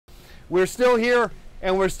we're still here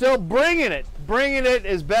and we're still bringing it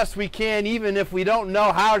as best we can, even if we don't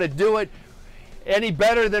know how to do it any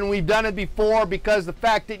better than we've done it before, because the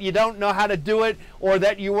fact that you don't know how to do it or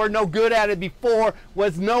that you were no good at it before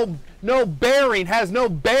was has no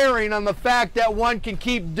bearing on the fact that one can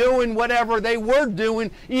keep doing whatever they were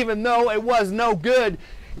doing, even though it was no good.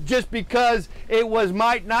 Just because it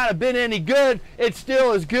might not have been any good, it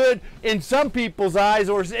still is good in some people's eyes,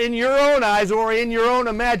 or in your own eyes, or in your own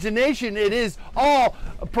imagination. It is all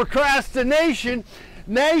procrastination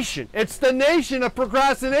nation. It's the nation of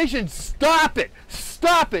procrastination. Stop it.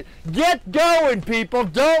 Stop it. Get going, people.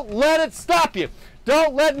 Don't let it stop you.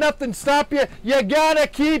 Don't let nothing stop you. You gotta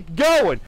keep going.